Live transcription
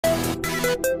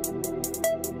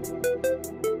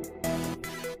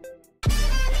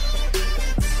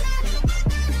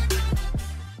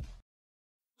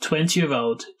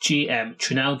20-year-old GM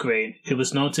Tranele Green, who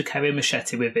was known to carry a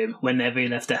machete with him whenever he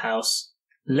left the house,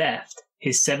 left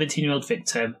his 17-year-old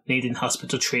victim needing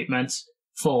hospital treatment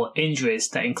for injuries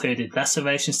that included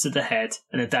lacerations to the head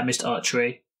and a damaged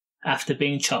artery after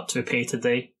being chopped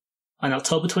repeatedly. On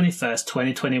October 21st,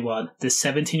 2021, the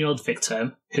 17-year-old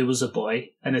victim, who was a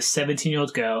boy, and a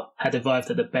 17-year-old girl had arrived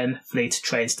at the Benfleet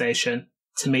Train Station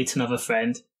to meet another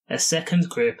friend. A second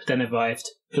group then arrived,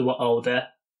 who were older,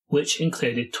 which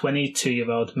included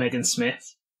 22-year-old Megan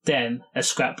Smith. Then, a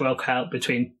scrap broke out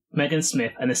between Megan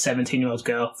Smith and a 17-year-old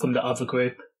girl from the other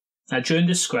group. Now, during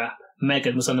the scrap,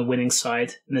 Megan was on the winning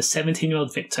side, and the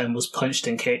 17-year-old victim was punched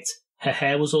and kicked. Her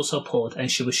hair was also pulled, and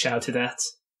she was shouted at.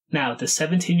 Now, the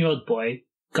 17-year-old boy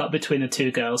got between the two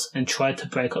girls and tried to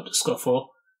break up the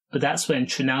scuffle, but that's when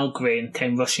Tranele Green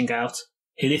came rushing out.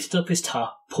 He lifted up his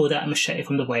top, pulled out a machete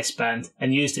from the waistband,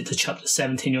 and used it to chop the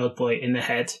 17-year-old boy in the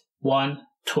head. 1,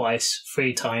 twice,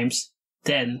 3 times.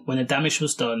 Then, when the damage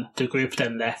was done, the group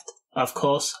then left. Of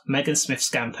course, Megan Smith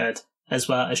scampered, as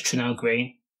well as Tranele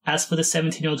Green. As for the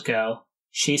 17-year-old girl,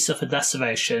 she suffered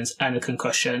lacerations and a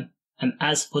concussion, and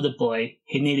as for the boy,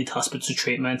 he needed hospital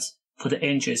treatment for the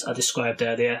injuries I described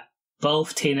earlier.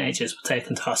 Both teenagers were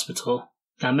taken to hospital.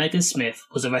 Now, Megan Smith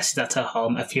was arrested at her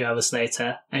home a few hours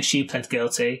later, and she pled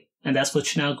guilty. And as for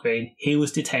Tranele Green, he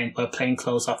was detained by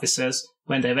plainclothes officers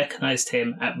when they recognised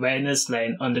him at Rayners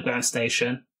Lane Underground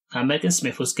Station. Now, Megan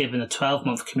Smith was given a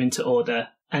 12-month community order,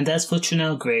 and as for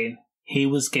Tranele Green, he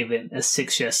was given a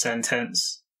 6-year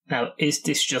sentence. Now, is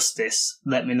this justice?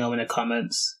 Let me know in the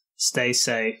comments. Stay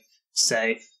safe.